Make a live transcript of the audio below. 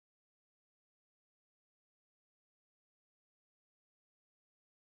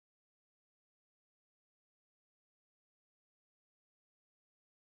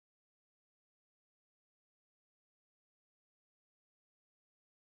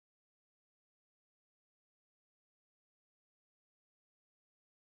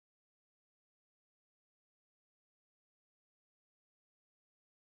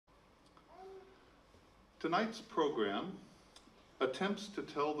Tonight's program attempts to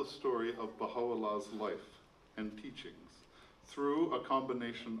tell the story of Baha'u'llah's life and teachings through a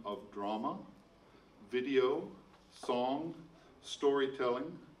combination of drama, video, song,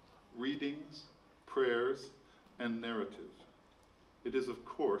 storytelling, readings, prayers, and narrative. It is, of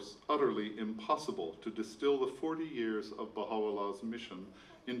course, utterly impossible to distill the 40 years of Baha'u'llah's mission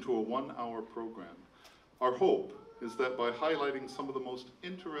into a one-hour program. Our hope is that by highlighting some of the most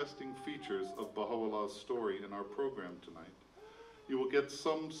interesting features of Baha'u'llah's story in our program tonight, you will get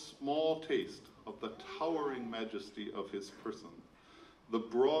some small taste of the towering majesty of his person, the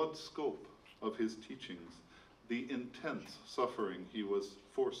broad scope of his teachings, the intense suffering he was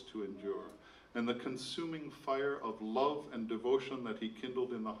forced to endure, and the consuming fire of love and devotion that he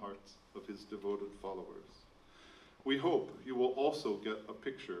kindled in the hearts of his devoted followers. We hope you will also get a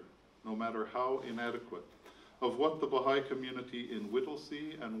picture, no matter how inadequate, of what the Baha'i community in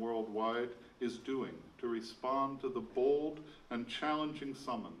Whittlesea and worldwide is doing to respond to the bold and challenging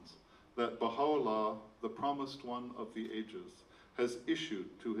summons that Baha'u'llah, the promised one of the ages, has issued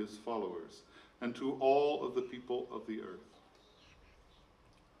to his followers and to all of the people of the earth.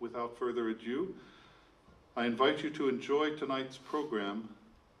 Without further ado, I invite you to enjoy tonight's program,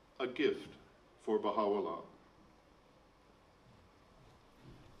 A Gift for Baha'u'llah.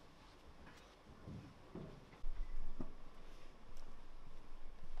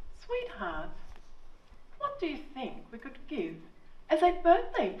 Sweetheart, what do you think we could give as a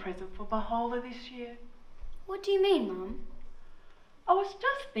birthday present for Baha'u'llah this year? What do you mean, Mum? I was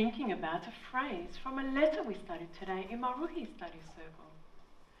just thinking about a phrase from a letter we studied today in my Ruhi study circle.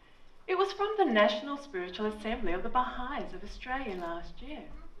 It was from the National Spiritual Assembly of the Baha'is of Australia last year.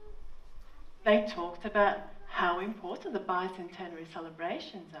 They talked about how important the Bicentenary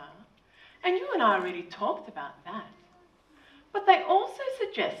celebrations are, and you and I already talked about that. But they also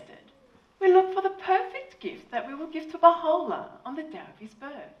suggested we look for the perfect gift that we will give to Baha'u'llah on the day of his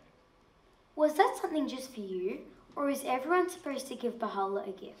birth. Was that something just for you, or is everyone supposed to give Baha'u'llah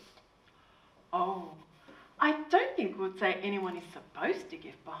a gift? Oh, I don't think we'd say anyone is supposed to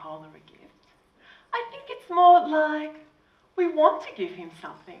give Baha'u'llah a gift. I think it's more like we want to give him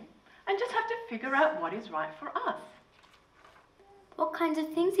something and just have to figure out what is right for us. What kinds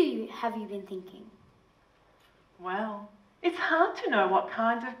of things have you been thinking? Well, it's hard to know what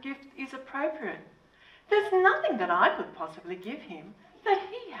kind of gift is appropriate. There's nothing that I could possibly give him that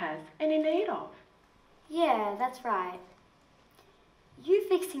he has any need of. Yeah, that's right. You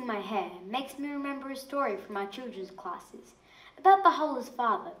fixing my hair makes me remember a story from our children's classes about Baha'u'llah's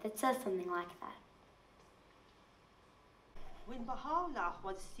father that says something like that. When Baha'u'llah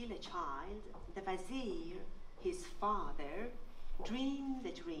was still a child, the Wazir, his father, dreamed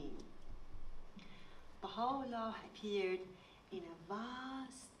a dream. Baha'u'llah appeared in a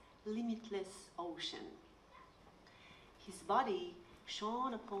vast, limitless ocean. His body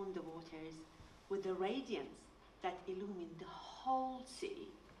shone upon the waters with a radiance that illumined the whole sea.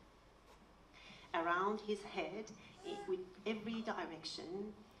 Around his head, with every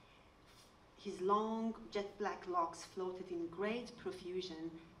direction, his long jet black locks floated in great profusion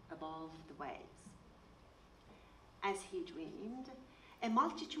above the waves. As he dreamed, a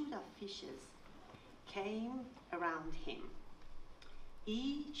multitude of fishes came around him,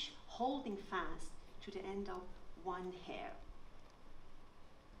 each holding fast to the end of one hair.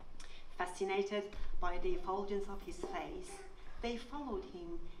 Fascinated by the effulgence of his face, they followed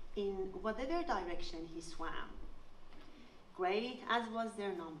him in whatever direction he swam. Great as was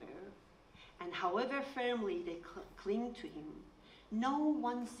their number, and however firmly they cling to him, no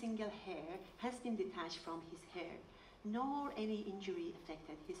one single hair has been detached from his hair, nor any injury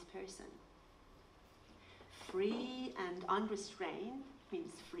affected his person. Free and unrestrained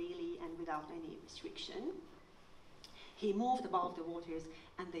means freely and without any restriction. He moved above the waters,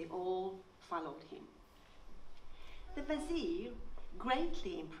 and they all followed him. The Wazir,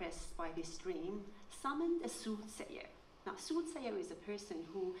 greatly impressed by this dream, summoned a soothsayer. Now, soothsayer is a person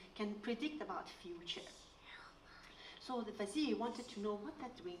who can predict about future. So the Wazir wanted to know what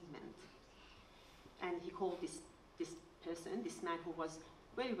that dream meant. And he called this person, this man who was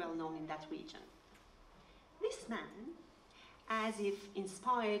very well known in that region. This man, as if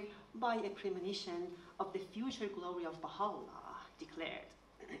inspired by a premonition of the future glory of Baha'u'llah, declared,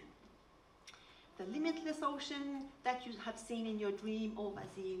 "The limitless ocean that you have seen in your dream, O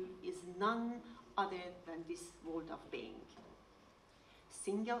Wazir, is none other than this world of being.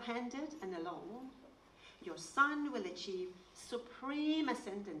 Single-handed and alone, your son will achieve supreme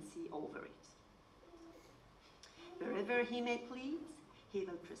ascendancy over it. Wherever he may please, he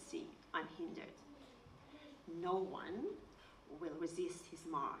will proceed unhindered. No one will resist his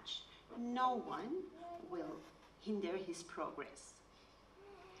march, no one will hinder his progress.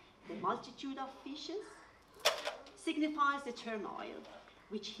 The multitude of fishes signifies the turmoil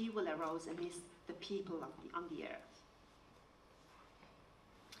which he will arouse amidst the people on the earth.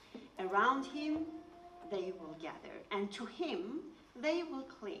 Around him they will gather, and to him they will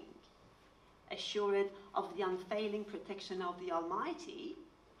cling. Assured of the unfailing protection of the Almighty,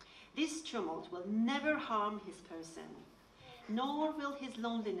 this tumult will never harm his person, nor will his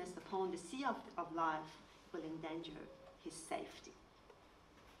loneliness upon the sea of life will endanger his safety.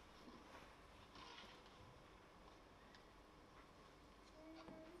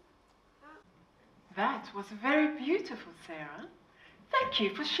 That was very beautiful, Sarah. Thank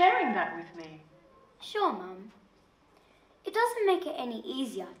you for sharing that with me. Sure, Mum. It doesn't make it any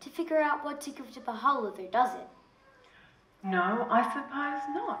easier to figure out what to give to Baha'u'llah, though, does it? No, I suppose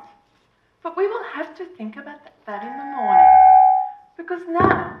not. But we will have to think about that in the morning, because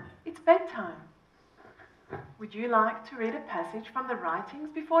now it's bedtime. Would you like to read a passage from the writings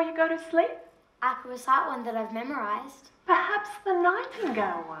before you go to sleep? I could recite one that I've memorized. Perhaps the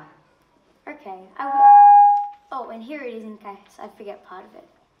Nightingale one. Okay, I will. Oh, and here it is in case I forget part of it.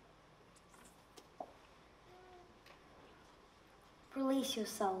 Release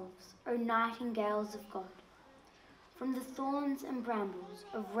yourselves, O nightingales of God, from the thorns and brambles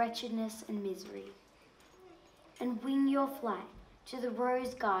of wretchedness and misery, and wing your flight to the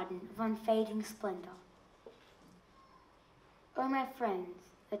rose garden of unfading splendor. O my friends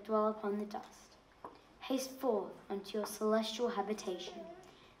that dwell upon the dust, haste forth unto your celestial habitation,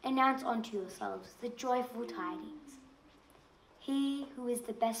 announce unto yourselves the joyful tidings. He who is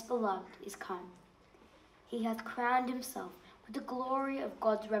the best beloved is come. He hath crowned himself with the glory of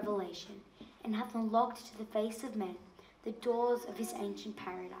God's revelation, and hath unlocked to the face of men the doors of his ancient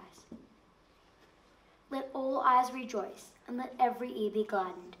paradise. Let all eyes rejoice, and let every ear be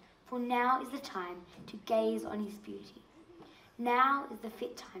gladdened, for now is the time to gaze on his beauty. Now is the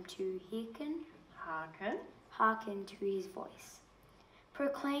fit time to hearken to his voice.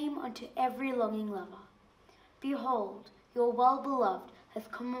 Proclaim unto every longing lover, behold, your well-beloved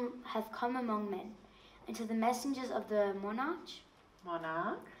hath come among men, and to the messengers of the monarch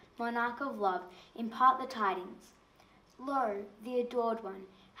of love, impart the tidings. Lo, the adored one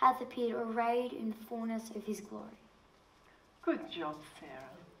hath appeared arrayed in the fullness of his glory. Good job, Sarah.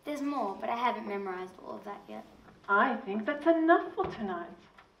 There's more, but I haven't memorized all of that yet. I think that's enough for tonight.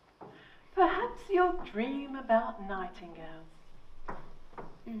 Perhaps you'll dream about nightingales.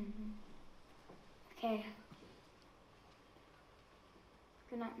 Okay.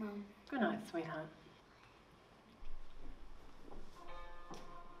 Good night, Mum. Good night, sweetheart.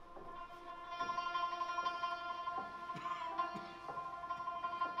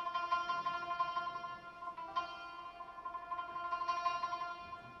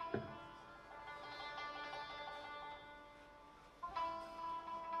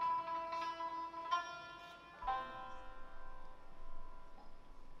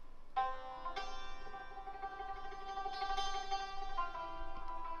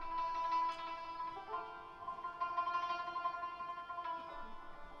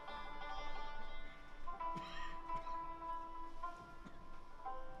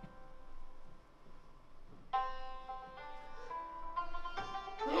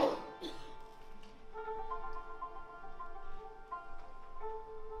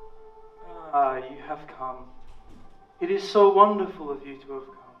 Ah, you have come. It is so wonderful of you to have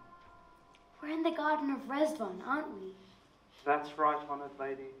come. We're in the Garden of Rezvan, aren't we? That's right, honoured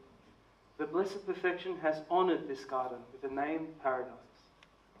lady. The Blessed Perfection has honoured this garden with the name Paradise.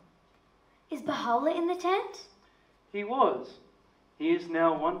 Is Baha'u'llah in the tent? He was. He is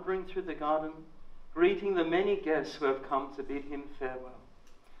now wandering through the garden, greeting the many guests who have come to bid him farewell.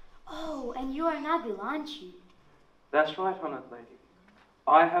 Oh, and you are Nabil, aren't you? That's right, honoured lady.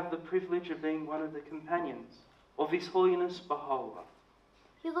 I have the privilege of being one of the companions of His Holiness Baha'u'llah.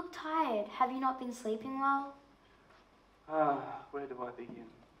 You look tired. Have you not been sleeping well? Ah, where do I begin?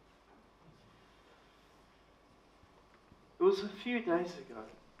 It was a few days ago.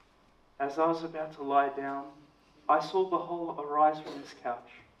 As I was about to lie down, I saw Baha'u'llah arise from his couch,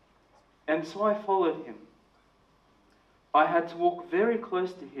 and so I followed him. I had to walk very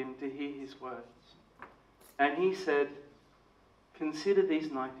close to him to hear his words, and he said, "Consider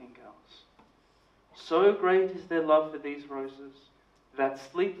these nightingales. So great is their love for these roses, that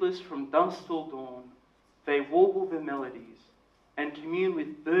sleepless from dusk till dawn, they warble their melodies and commune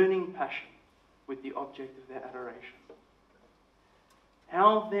with burning passion with the object of their adoration.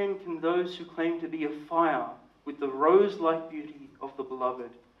 How then can those who claim to be afire with the rose-like beauty of the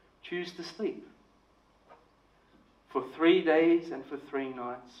beloved choose to sleep? For 3 days and for 3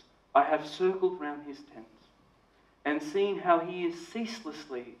 nights, I have circled round his tent and seen how he is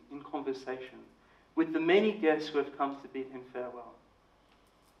ceaselessly in conversation with the many guests who have come to bid him farewell.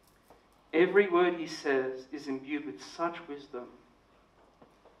 Every word he says is imbued with such wisdom,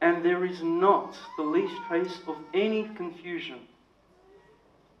 and there is not the least trace of any confusion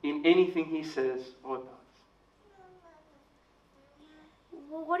in anything he says or does.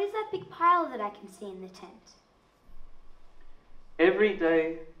 Well, what is that big pile that I can see in the tent? Every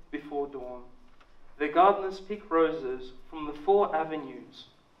day before dawn, the gardeners pick roses from the 4 avenues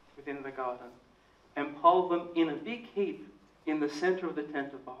within the garden and pile them in a big heap in the center of the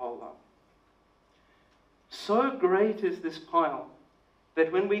tent of Baha'u'llah. So great is this pile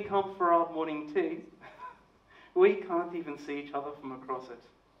that when we come for our morning tea, we can't even see each other from across it.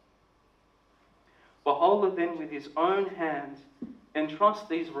 Baha'u'llah then with his own hands entrusts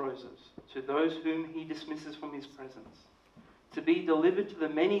these roses to those whom he dismisses from his presence, to be delivered to the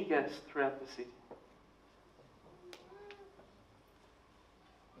many guests throughout the city.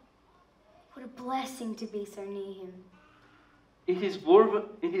 What a blessing to be so near him. It is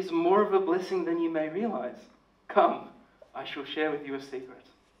more of a blessing than you may realize. Come, I shall share with you a secret.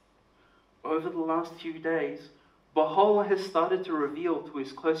 Over the last few days, Baha'u'llah has started to reveal to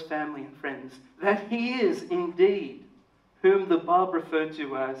his close family and friends that he is indeed whom the Bab referred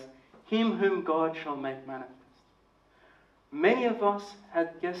to as him whom God shall make manifest. Many of us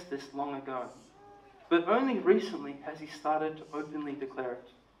had guessed this long ago, but only recently has he started to openly declare it.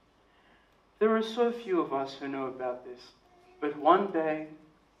 There are so few of us who know about this, but one day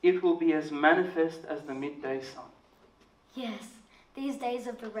it will be as manifest as the midday sun. Yes, these days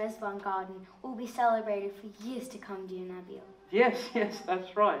of the Rizwan garden will be celebrated for years to come, dear Nabil. Yes,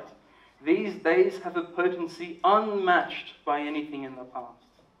 that's right. These days have a potency unmatched by anything in the past.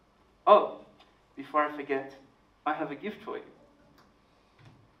 Oh, before I forget, I have a gift for you.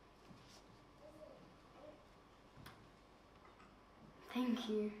 Thank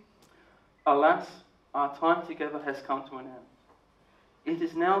you. Alas, our time together has come to an end. It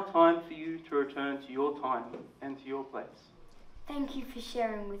is now time for you to return to your time and to your place. Thank you for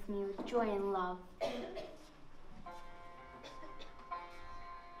sharing with me with joy and love.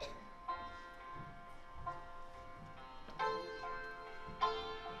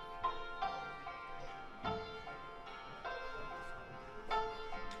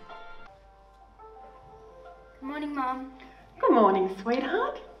 Good morning, Mum. Good morning,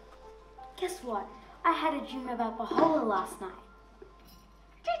 sweetheart. Guess what? I had a dream about Baha'u'llah last night.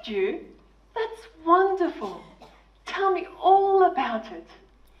 Did you? That's wonderful. Tell me all about it.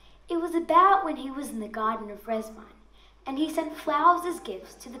 It was about when he was in the Garden of Rizwan, and he sent flowers as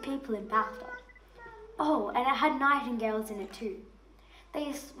gifts to the people in Baghdad. Oh, and it had nightingales in it too.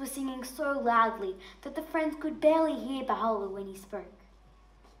 They were singing so loudly that the friends could barely hear Baha'u'llah when he spoke.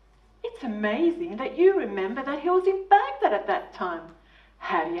 It's amazing that you remember that he was in Baghdad at that time.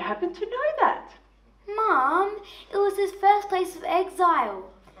 How do you happen to know that? Mum, it was his first place of exile.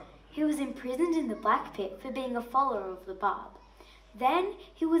 He was imprisoned in the Black Pit for being a follower of the Bab. Then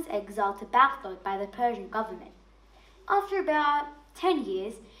he was exiled to Baghdad by the Persian government. After about 10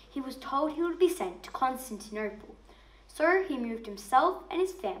 years, he was told he would be sent to Constantinople. So he moved himself and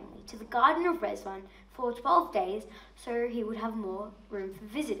his family to the Garden of Rizwan for 12 days so he would have more room for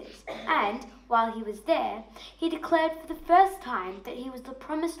visitors. And while he was there, he declared for the first time that he was the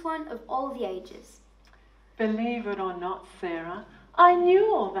promised one of all the ages. Believe it or not, Sarah, I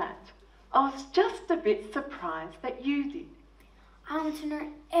knew all that. I was just a bit surprised that you did. I want to know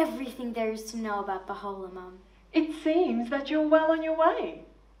everything there is to know about Baha'u'llah, Mum. It seems that you're well on your way.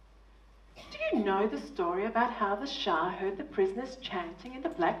 Do you know the story about how the Shah heard the prisoners chanting in the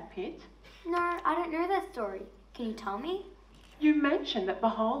Black Pit? No, I don't know that story. Can you tell me? You mentioned that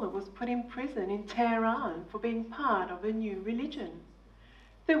Baha'u'llah was put in prison in Tehran for being part of a new religion.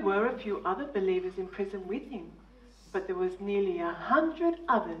 There were a few other believers in prison with him, but there was nearly 100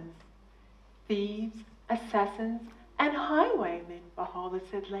 others. Thieves, assassins, and highwaymen, Baha'u'llah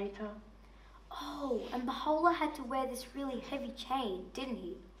said later. Oh, and Baha'u'llah had to wear this really heavy chain, didn't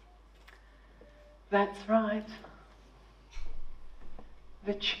he? That's right.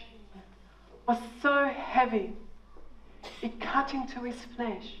 The chain was so heavy, it cut into his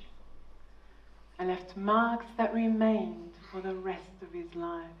flesh and left marks that remained for the rest of his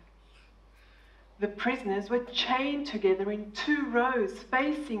life. The prisoners were chained together in 2 rows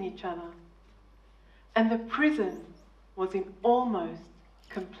facing each other, and the prison was in almost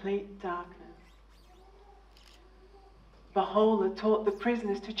complete darkness. Baha'u'llah taught the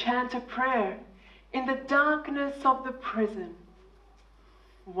prisoners to chant a prayer in the darkness of the prison.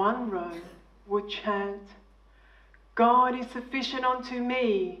 One row would chant, "God is sufficient unto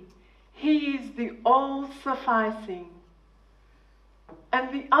me, He is the all-sufficing.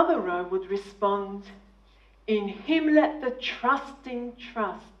 And the other row would respond, in him let the trusting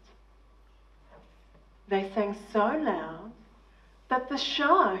trust. They sang so loud that the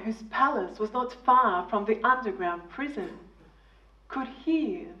Shah, whose palace was not far from the underground prison, could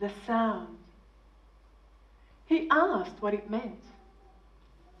hear the sound. He asked what it meant,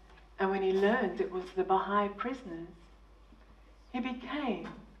 and when he learned it was the Baha'i prisoners, he became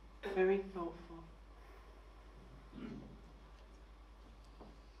very thoughtful.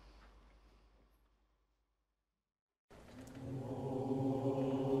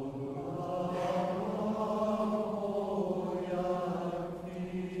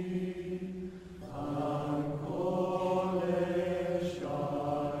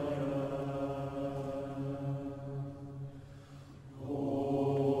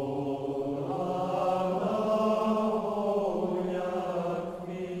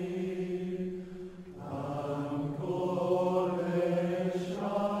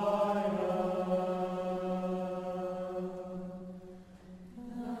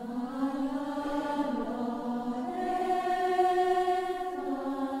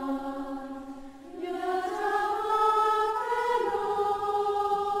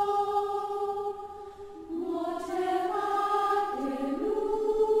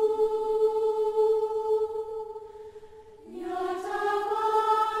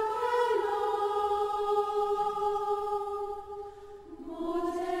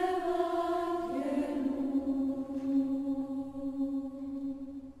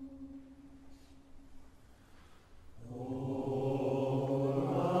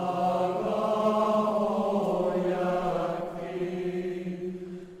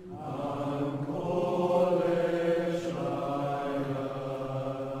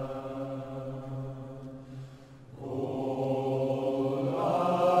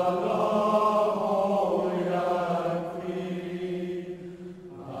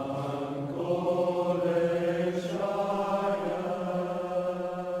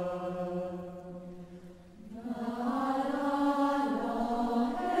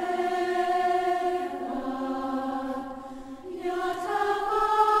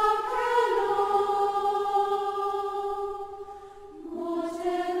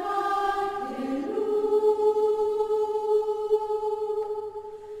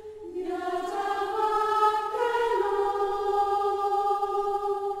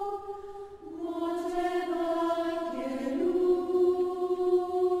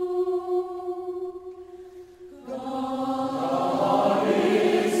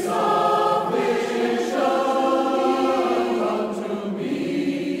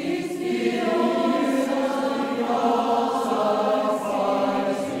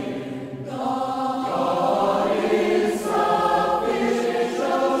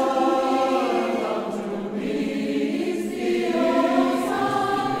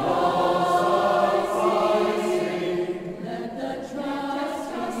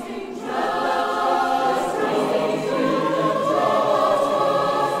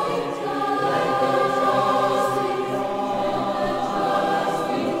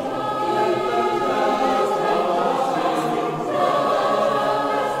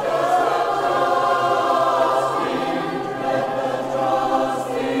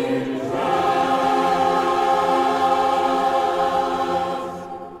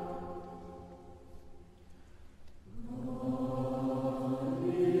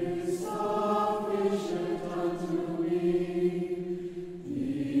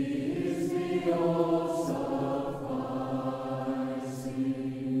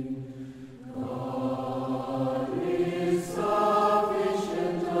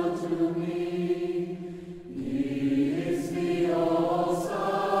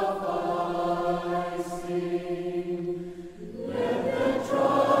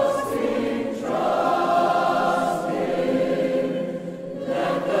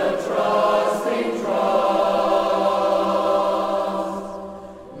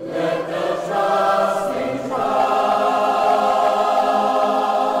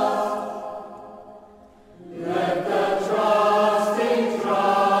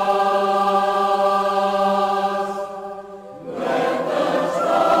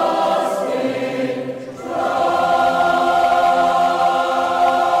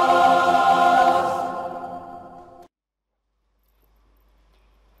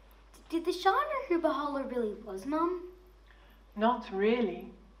 Did the Shah know who Baha'u'llah really was, Mum? Not really,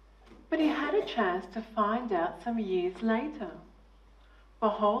 but he had a chance to find out some years later.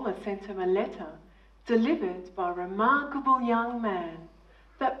 Baha'u'llah sent him a letter delivered by a remarkable young man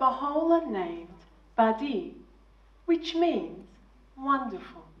that Baha'u'llah named Badi, which means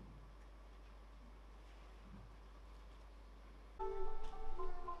wonderful.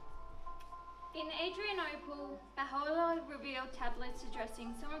 Adrianople, Baha'u'llah revealed tablets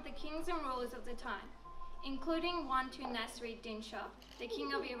addressing some of the kings and rulers of the time, including one to Nasruddin Shah, the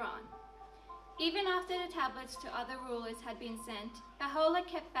king of Iran. Even after the tablets to other rulers had been sent, Baha'u'llah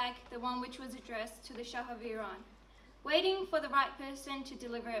kept back the one which was addressed to the Shah of Iran, waiting for the right person to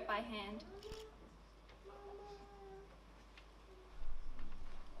deliver it by hand.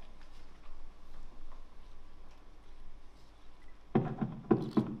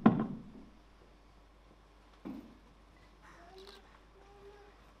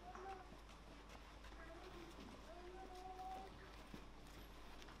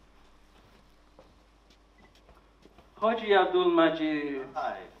 Haji Abdul Majid.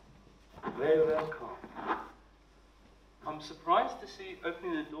 Hi. Very welcome. I'm surprised to see you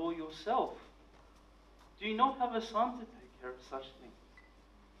opening the door yourself. Do you not have a son to take care of such things?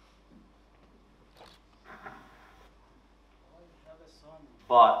 I have a son,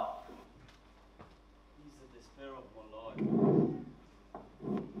 but he's the despair of my life.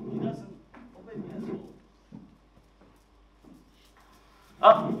 He doesn't obey me at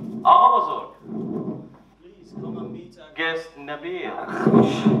all. Ağabozor. Please come and meet our guest Nabil.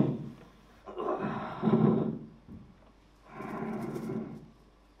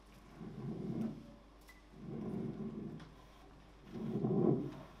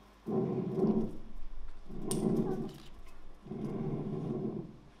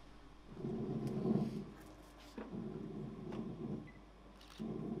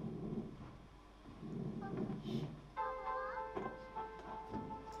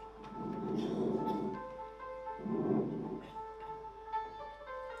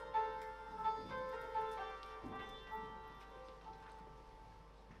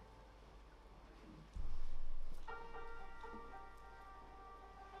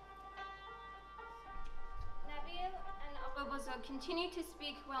 Continued to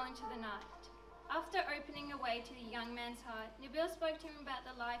speak well into the night. After opening a way to the young man's heart, Nabil spoke to him about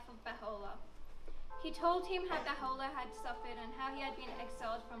the life of Baha'u'llah. He told him how Baha'u'llah had suffered and how he had been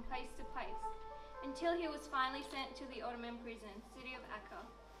exiled from place to place, until he was finally sent to the Ottoman prison, city of Akka.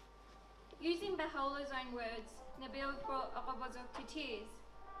 Using Baha'u'llah's own words, Nabil brought Ağabozok to tears,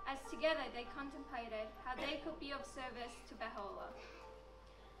 as together they contemplated how they could be of service to Baha'u'llah.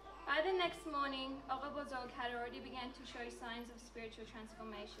 By the next morning, Ağabozok had already begun to show signs of spiritual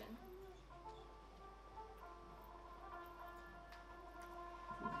transformation.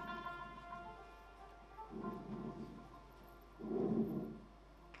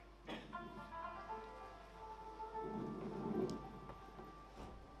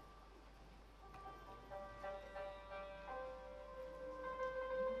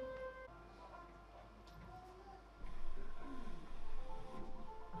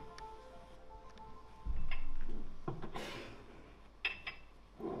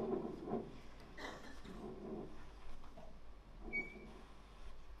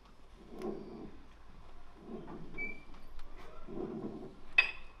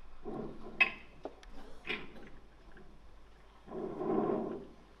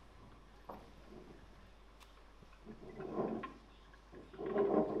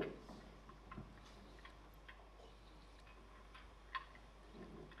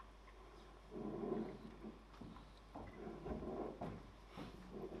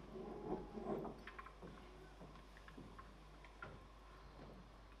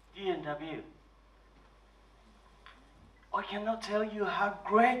 Dear Nabil, I cannot tell you how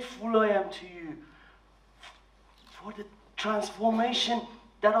grateful I am to you for the transformation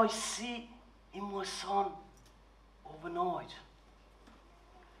that I see in my son overnight.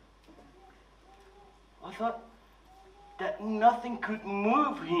 I thought that nothing could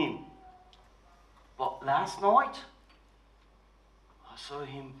move him, but last night I saw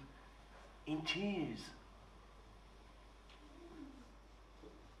him in tears.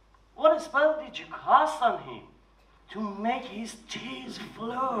 What spell did you cast on him to make his tears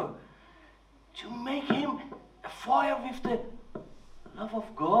flow, to make him afire with the love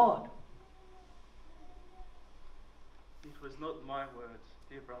of God? It was not my words,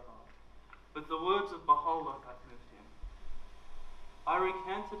 dear brother, but the words of Baha'u'llah that moved him. I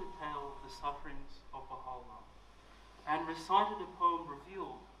recanted a tale of the sufferings of Baha'u'llah and recited a poem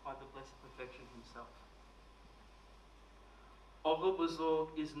revealed by the Blessed Perfection himself.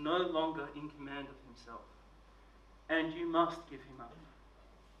 Ağabozok is no longer in command of himself, and you must give him up.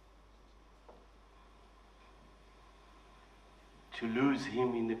 To lose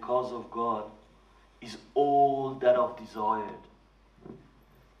him in the cause of God is all that I've desired.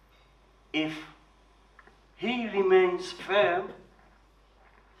 If he remains firm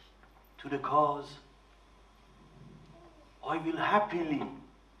to the cause, I will happily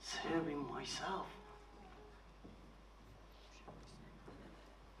serving myself.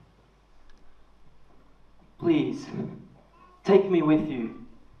 Please, take me with you.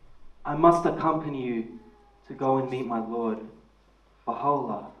 I must accompany you to go and meet my Lord,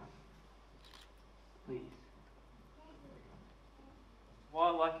 Baha'u'llah. Please.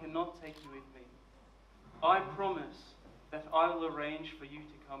 While I cannot take you with me, I promise that I will arrange for you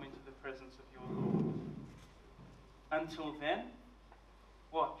to come into the presence of your Lord. Until then,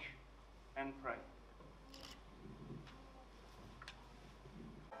 watch and pray.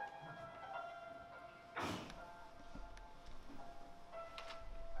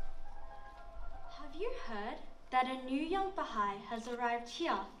 Have you heard that a new young Baha'i has arrived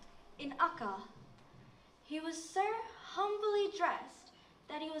here in Akka? He was so humbly dressed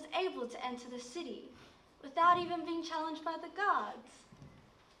that he was able to enter the city without even being challenged by the guards.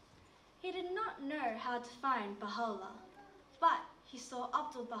 He did not know how to find Baha'u'llah, but he saw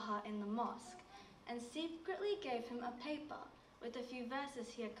Abdul Baha in the mosque and secretly gave him a paper with a few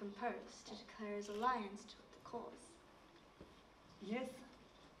verses he had composed to declare his alliance to the cause. Yes,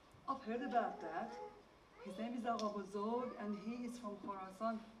 I've heard about that. His name is Agha Buzurg and he is from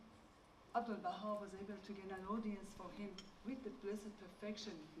Khorasan. Abdul Baha was able to gain an audience for him with the Blessed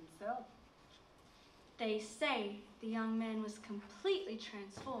Perfection himself. They say the young man was completely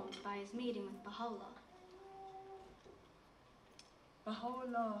transformed by his meeting with Baha'u'llah.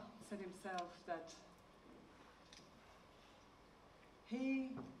 Baha'u'llah said himself that he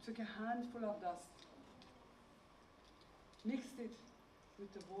took a handful of dust, mixed it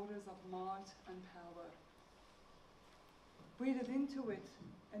with the waters of might and power, breathed into it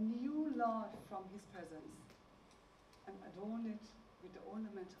a new life from his presence, and adorned it with the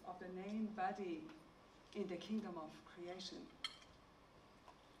ornament of the name Badi in the kingdom of creation.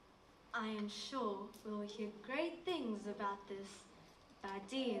 I am sure we will hear great things about this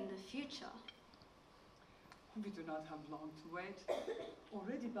Badi in the future. We do not have long to wait.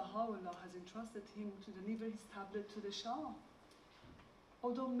 Already Baha'u'llah has entrusted him to deliver his tablet to the Shah.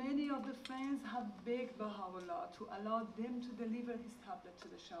 Although many of the friends have begged Baha'u'llah to allow them to deliver his tablet to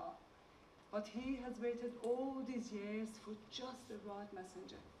the Shah, but he has waited all these years for just the right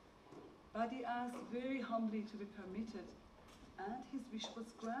messenger. Badi asked very humbly to be permitted, and his wish was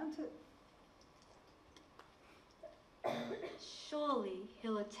granted. Surely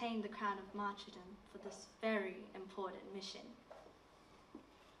he'll attain the crown of martyrdom for this very important mission.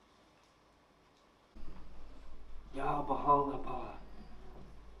 Ya Baha'u'llah.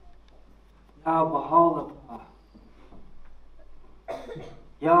 Ya Baha'u'llah.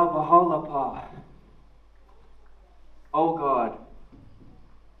 Ya Baha'u'llah. O God,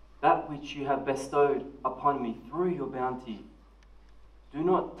 that which you have bestowed upon me through your bounty, do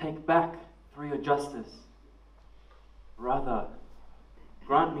not take back through your justice. Rather,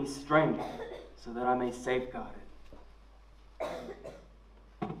 grant me strength so that I may safeguard it.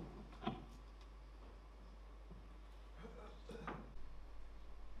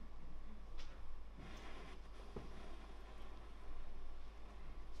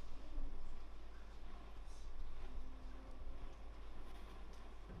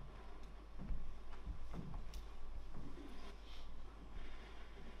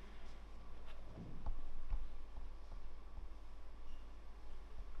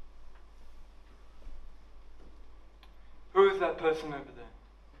 Who is that person over there?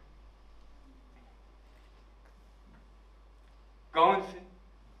 Go and see.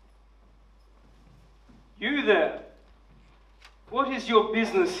 You there! What is your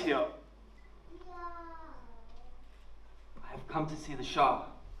business here? I have come to see the Shah.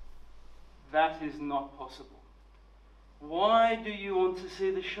 That is not possible. Why do you want to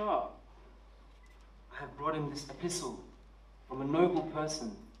see the Shah? I have brought him this epistle from a noble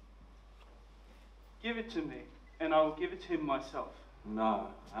person. Give it to me, and I will give it to him myself. No,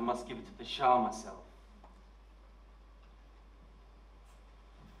 I must give it to the Shah myself.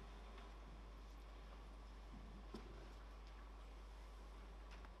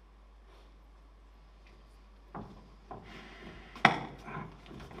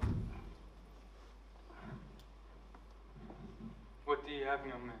 What do you have,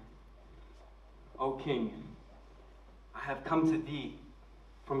 young man? O King, I have come to thee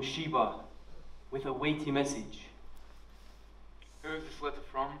from Sheba with a weighty message. Who is this letter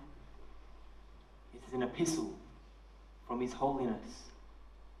from? It is an epistle from His Holiness,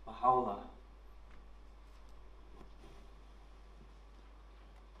 Baha'u'llah.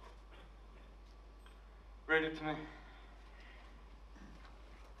 Read it to me.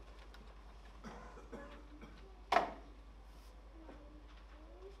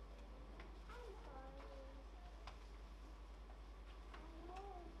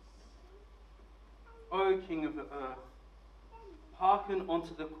 O King of the earth, hearken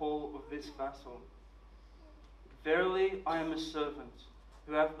unto the call of this vassal. Verily I am a servant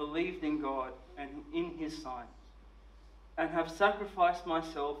who have believed in God and in his signs, and have sacrificed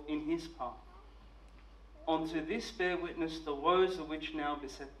myself in his path. Unto this bear witness the woes of which now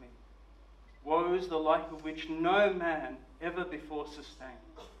beset me, woes the like of which no man ever before sustained.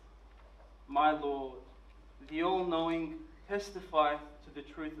 My Lord, the all-knowing, testify to the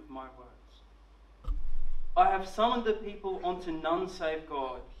truth of my words. I have summoned the people unto none save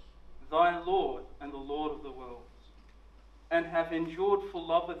God, thy Lord and the Lord of the worlds, and have endured for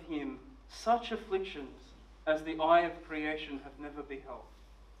love of him such afflictions as the eye of creation hath never beheld.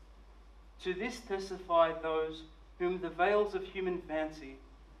 To this testify those whom the veils of human fancy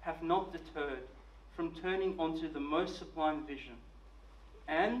have not deterred from turning unto the most sublime vision,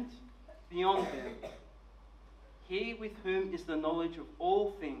 and, beyond them, he with whom is the knowledge of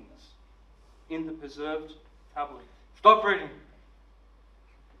all things in the preserved tablet. Stop reading.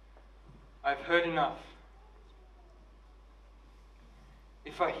 I've heard enough.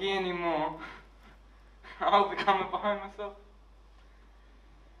 If I hear any more, I'll become a Baha'i myself.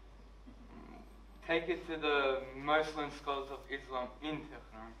 Take it to the Muslim scholars of Islam in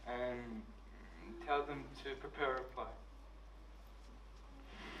Tehran and tell them to prepare a reply.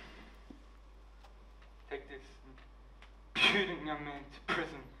 Take this impudent young man to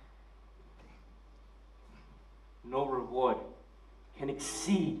prison. No reward can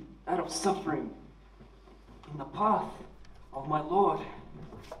exceed that of suffering in the path of my Lord.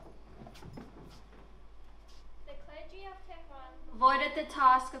 The clergy of Tehran avoided the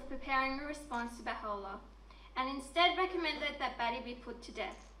task of preparing a response to Baha'u'llah, and instead recommended that Badi be put to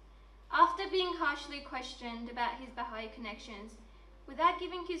death. After being harshly questioned about his Baha'i connections, without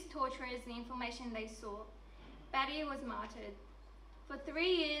giving his torturers the information they sought, Badi was martyred. For 3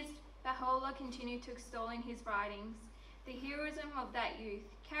 years, Baha'u'llah continued to extol in his writings the heroism of that youth,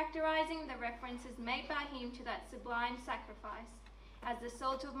 characterizing the references made by him to that sublime sacrifice as the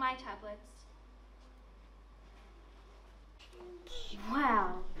salt of my tablets.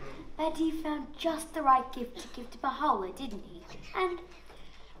 Wow, Badi found just the right gift to give to Baha'u'llah, didn't he? And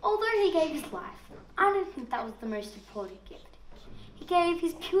although he gave his life, I don't think that was the most important gift. He gave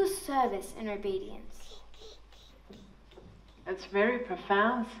his pure service and obedience. It's very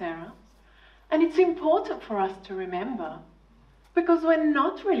profound, Sarah. And it's important for us to remember, because we're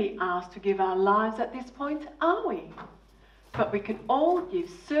not really asked to give our lives at this point, are we? But we can all give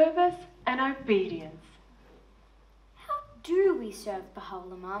service and obedience. How do we serve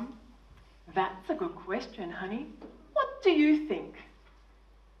Baha'u'llah, Mum? That's a good question, honey. What do you think?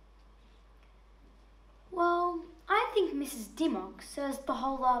 Well, I think Mrs. Dimmock serves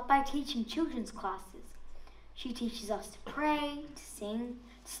Baha'u'llah by teaching children's classes. She teaches us to pray, to sing,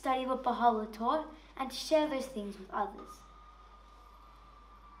 to study what Baha'u'llah taught, and to share those things with others.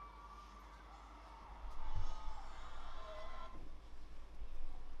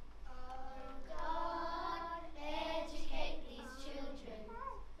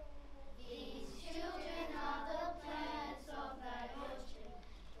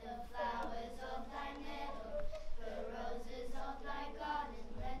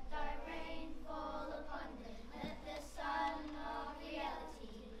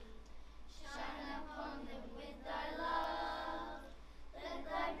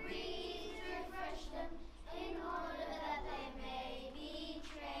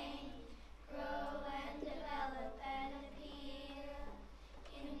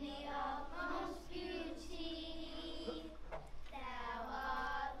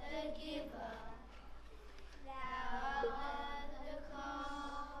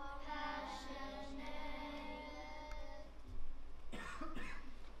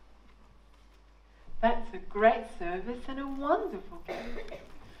 That's a great service and a wonderful gift.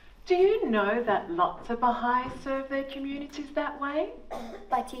 Do you know that lots of Baha'is serve their communities that way?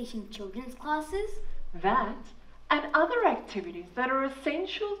 By teaching children's classes? That and other activities that are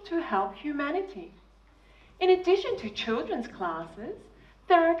essential to help humanity. In addition to children's classes,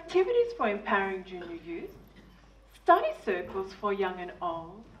 there are activities for empowering junior youth, study circles for young and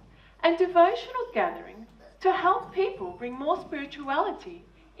old, and devotional gatherings to help people bring more spirituality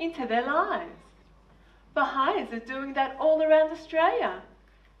into their lives. Baha'is are doing that all around Australia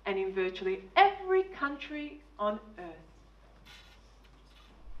and in virtually every country on earth.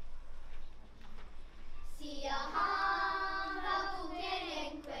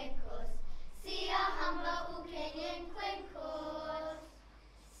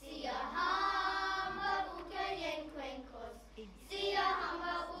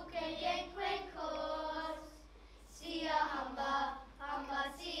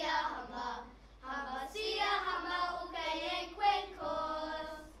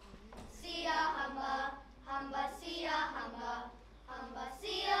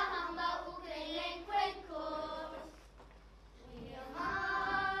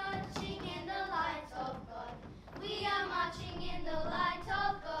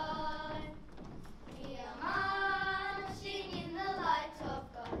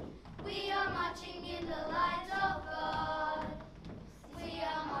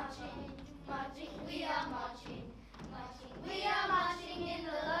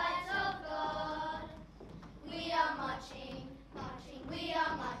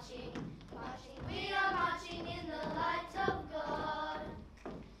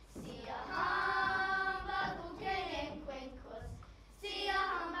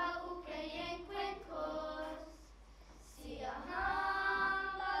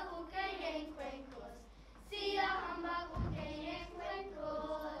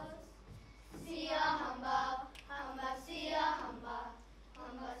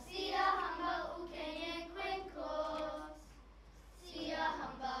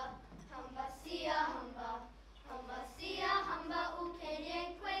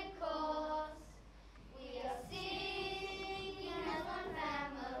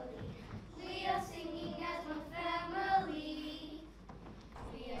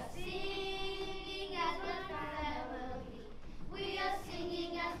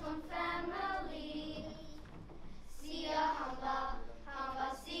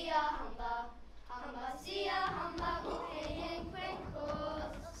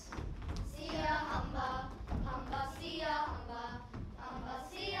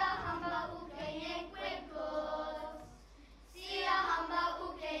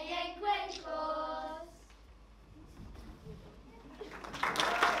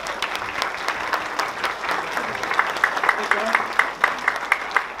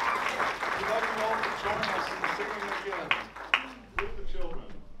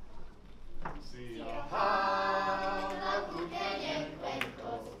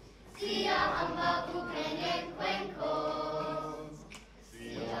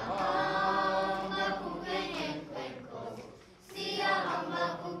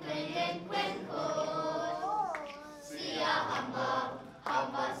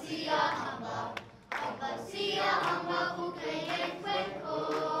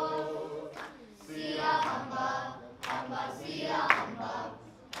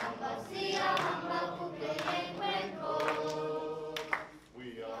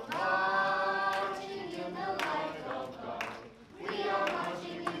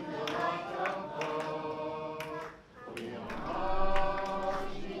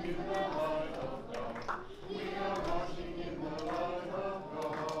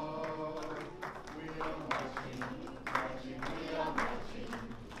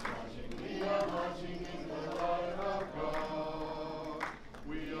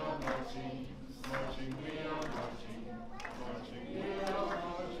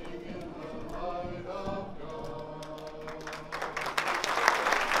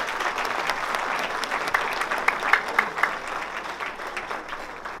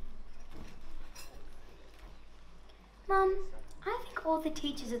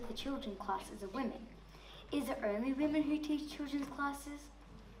 teachers of the children's classes are women. Is it only women who teach children's classes?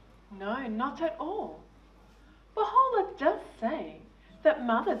 No, not at all. Baha'u'llah does say that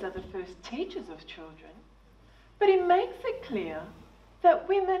mothers are the first teachers of children, but he makes it clear that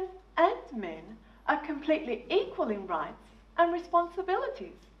women and men are completely equal in rights and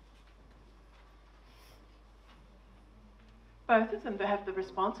responsibilities. Both of them have the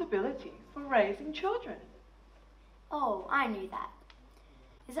responsibility for raising children. Oh, I knew that.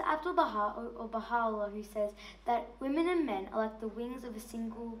 Is it Abdul Baha or Baha'u'llah who says that women and men are like the wings of a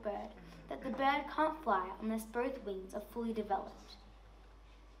single bird, that the bird can't fly unless both wings are fully developed?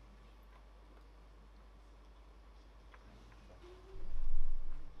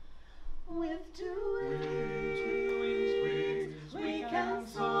 With two wings, we can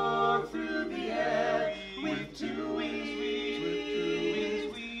soar through the air. With two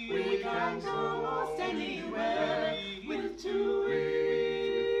wings, we can go almost anywhere. With two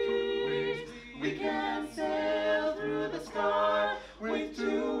wings, we can sail through the sky. With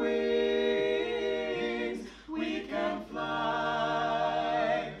two wings, we can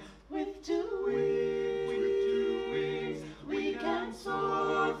fly. With two wings, we can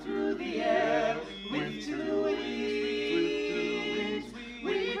soar through the air. With two wings,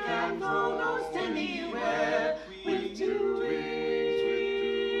 we can go almost anywhere. With two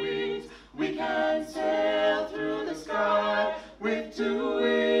wings, we can sail through the sky. With two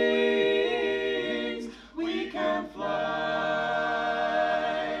wings, we can fly.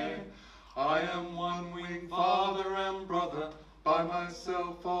 I am one wing, father and brother. By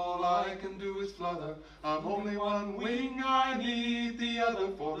myself all I can do is flutter. I'm only one wing, I need the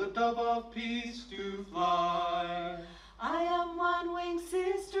other for the dove of peace to fly. I am one wing,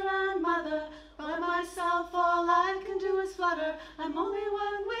 sister and mother. By myself all I can do is flutter. I'm only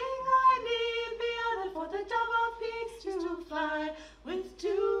one wing, I need the other for the dove of peace to fly. With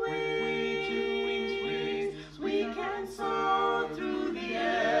two wings, we can soar through the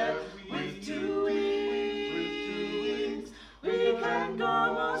air. With two wings, we can go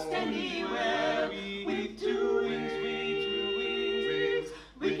almost anywhere. With two wings,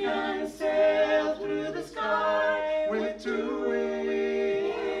 we can sail through the sky. With two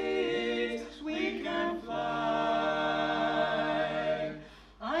wings, we can fly.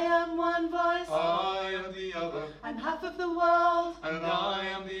 I am one voice, I am the other. I'm half of the world, and I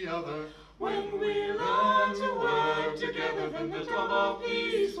am the other. When we learn to work together, then the dove of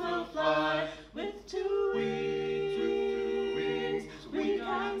peace will fly. With two wings, we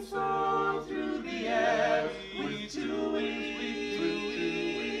can soar through the air. With two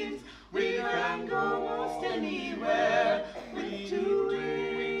wings, we can go almost anywhere. With two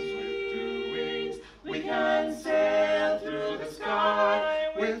wings, we can sail through the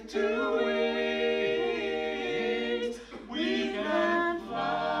sky. With two wings, we can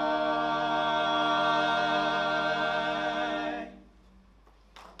fly.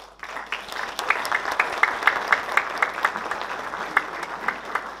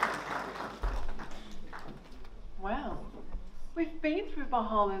 Well, we've been through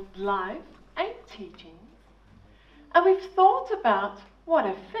Baha'u'llah's life and teachings, and we've thought about what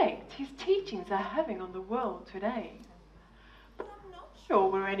effect his teachings are having on the world today. But I'm not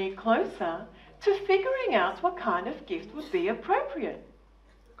sure we're any closer to figuring out what kind of gift would be appropriate.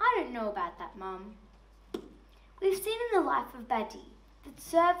 I don't know about that, Mum. We've seen in the life of Badi that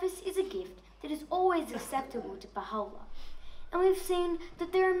service is a gift that is always acceptable to Baha'u'llah. And we've seen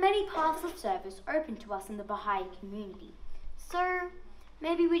that there are many paths of service open to us in the Baha'i community. So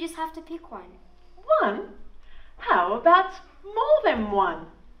maybe we just have to pick one. One? How about more than one?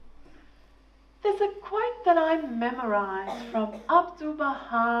 There's a quote that I memorized from Abdul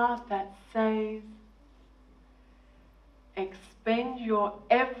Baha that says, "Expend your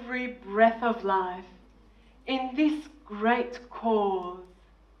every breath of life in this great cause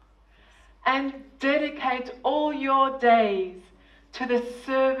and dedicate all your days to the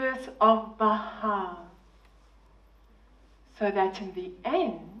service of Baha, so that in the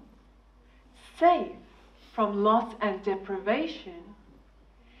end, safe from loss and deprivation,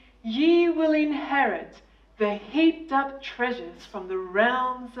 ye will inherit the heaped up treasures from the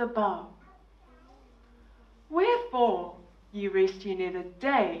realms above. Wherefore ye rest ye neither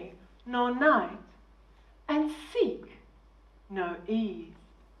day nor night, and seek no ease."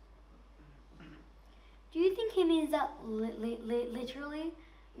 Do you think he means that literally?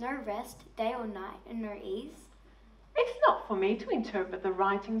 No rest, day or night, and no ease? It's not for me to interpret the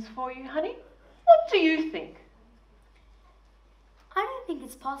writings for you, honey. What do you think? I don't think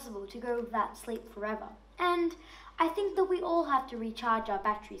it's possible to go without sleep forever. And I think that we all have to recharge our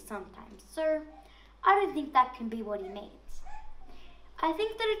batteries sometimes. So I don't think that can be what he means. I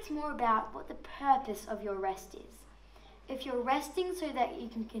think that it's more about what the purpose of your rest is. If you're resting so that you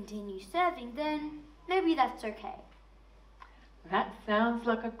can continue serving, then maybe that's okay. That sounds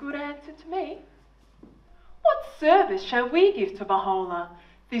like a good answer to me. What service shall we give to Baha'u'llah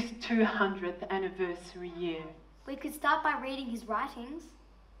this 200th anniversary year? We could start by reading his writings.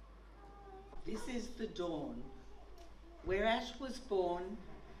 This is the dawn, whereat was born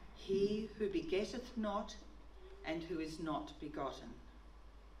he who begetteth not, and who is not begotten.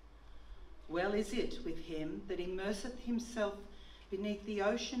 Well is it with him that immerseth himself beneath the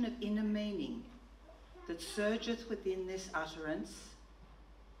ocean of inner meaning, that surgeth within this utterance,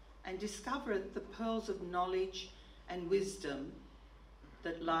 and discovereth the pearls of knowledge and wisdom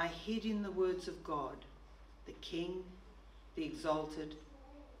that lie hid in the words of God, the King, the exalted,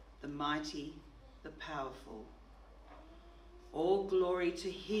 the mighty, the powerful. All glory to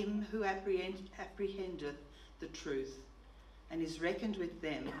him who apprehendeth the truth, and is reckoned with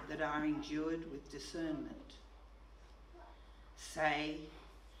them that are endued with discernment. Say,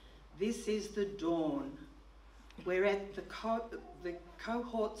 this is the dawn, whereat the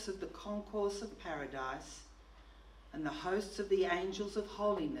cohorts of the concourse of paradise and the hosts of the angels of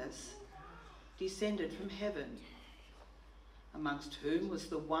holiness descended from heaven, amongst whom was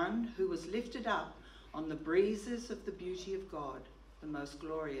the one who was lifted up on the breezes of the beauty of God, the most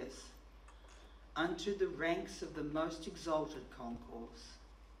glorious, unto the ranks of the most exalted concourse.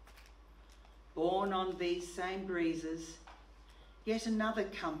 Borne on these same breezes, yet another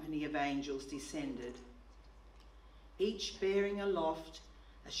company of angels descended, each bearing aloft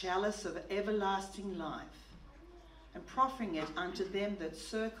a chalice of everlasting life, and proffering it unto them that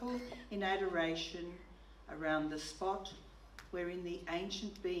circle in adoration around the spot wherein the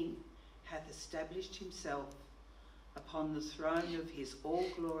ancient being hath established himself upon the throne of his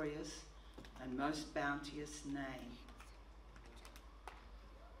all-glorious and most bounteous name.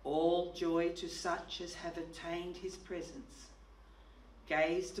 All joy to such as have attained his presence,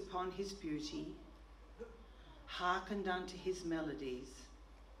 gazed upon his beauty, hearkened unto his melodies,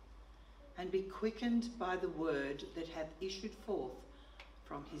 and be quickened by the word that hath issued forth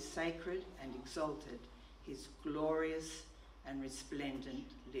from his sacred and exalted, his glorious and resplendent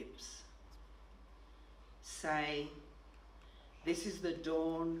lips. Say, this is the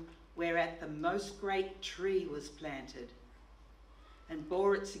dawn whereat the most great tree was planted, and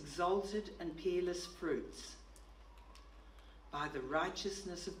bore its exalted and peerless fruits. By the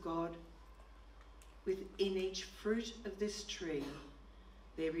righteousness of God, within each fruit of this tree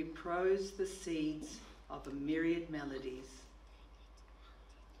there repose the seeds of a myriad melodies.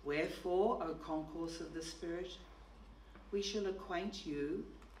 Wherefore, O concourse of the Spirit, we shall acquaint you,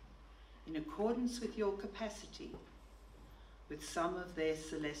 in accordance with your capacity, with some of their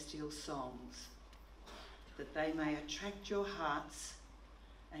celestial songs, that they may attract your hearts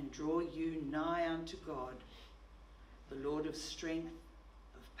and draw you nigh unto God, the Lord of strength,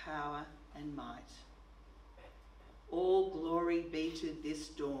 of power and might. All glory be to this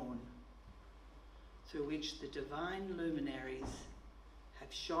dawn, through which the divine luminaries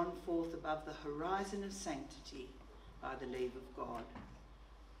have shone forth above the horizon of sanctity by the leave of God,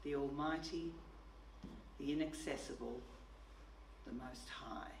 the Almighty, the Inaccessible, the Most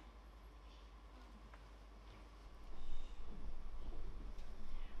High.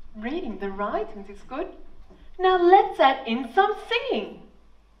 Reading the writings is good. Now let's add in some singing.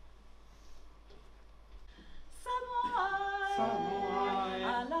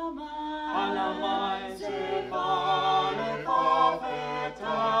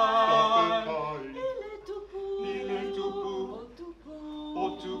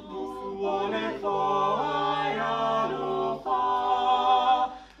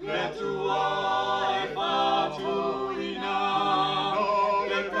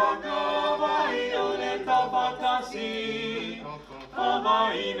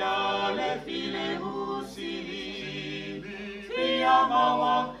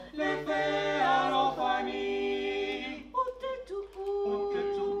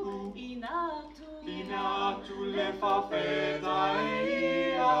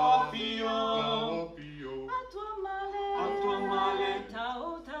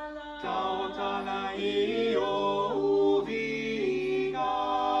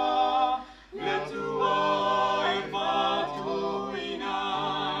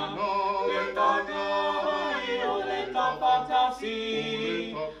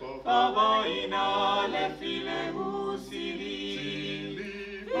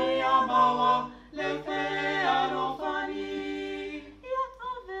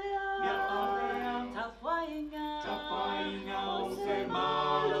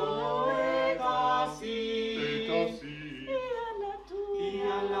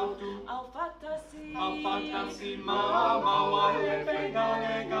 fatasi mama wale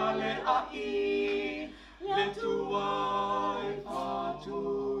fegale gale ai le tuai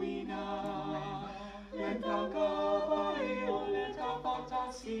fatuina le takabai ole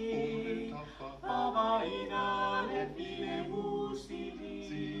tafatasi babaina le file musili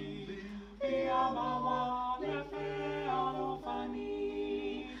pia mama le fe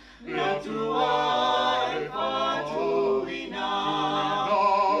alofani le tuai fatuina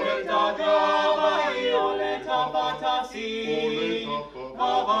le takabai ole tafatasi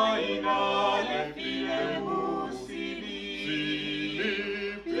babaina le file musili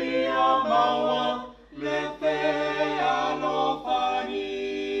pia mama le fe alofani.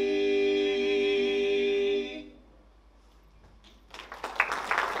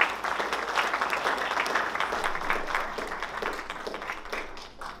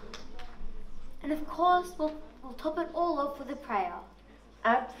 And of course, we'll top it all off with a prayer.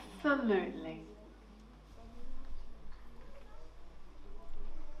 Absolutely.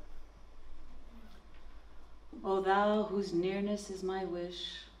 O thou whose nearness is my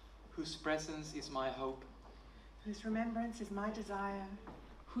wish, whose presence is my hope, whose remembrance is my desire,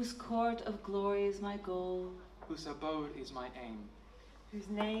 whose court of glory is my goal, whose abode is my aim, whose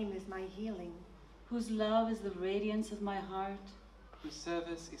name is my healing, whose love is the radiance of my heart, whose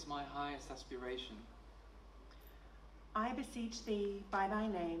service is my highest aspiration. I beseech thee by thy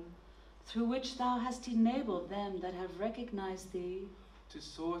name, through which thou hast enabled them that have recognized thee, to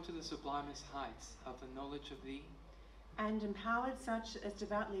soar to the sublimest heights of the knowledge of thee, and empowered such as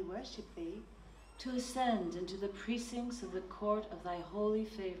devoutly worship thee, to ascend into the precincts of the court of thy holy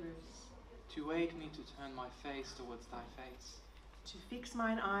favors, to aid me to turn my face towards thy face, to fix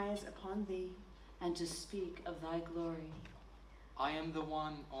mine eyes upon thee, and to speak of thy glory. I am the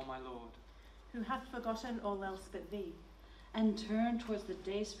one, O my Lord, who hath forgotten all else but thee, and turned towards the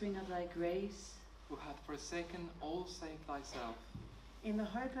dayspring of thy grace, who hath forsaken all save thyself, in the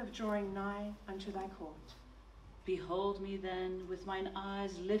hope of drawing nigh unto thy court. Behold me then with mine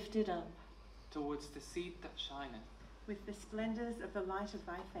eyes lifted up, towards the seat that shineth, with the splendours of the light of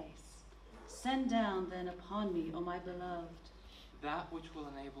thy face. Send down then upon me, O my beloved, that which will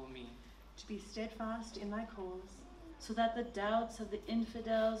enable me to be steadfast in thy cause, so that the doubts of the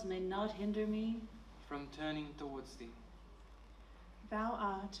infidels may not hinder me from turning towards thee. Thou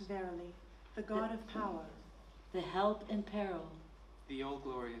art verily the God of power, the help in peril, the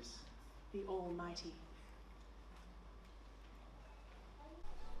all-glorious, the almighty.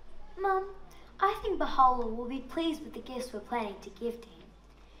 Mum, I think Baha'u'llah will be pleased with the gifts we're planning to give to him.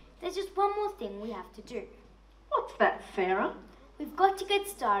 There's just one more thing we have to do. What's that, Sarah? We've got to get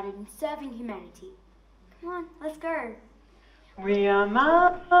started in serving humanity. Come on, let's go. We are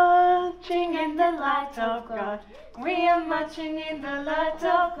marching in the light of God. We are marching in the light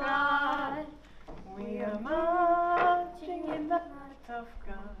of God. We are marching in the light of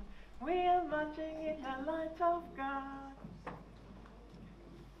God. We are marching in the light of God.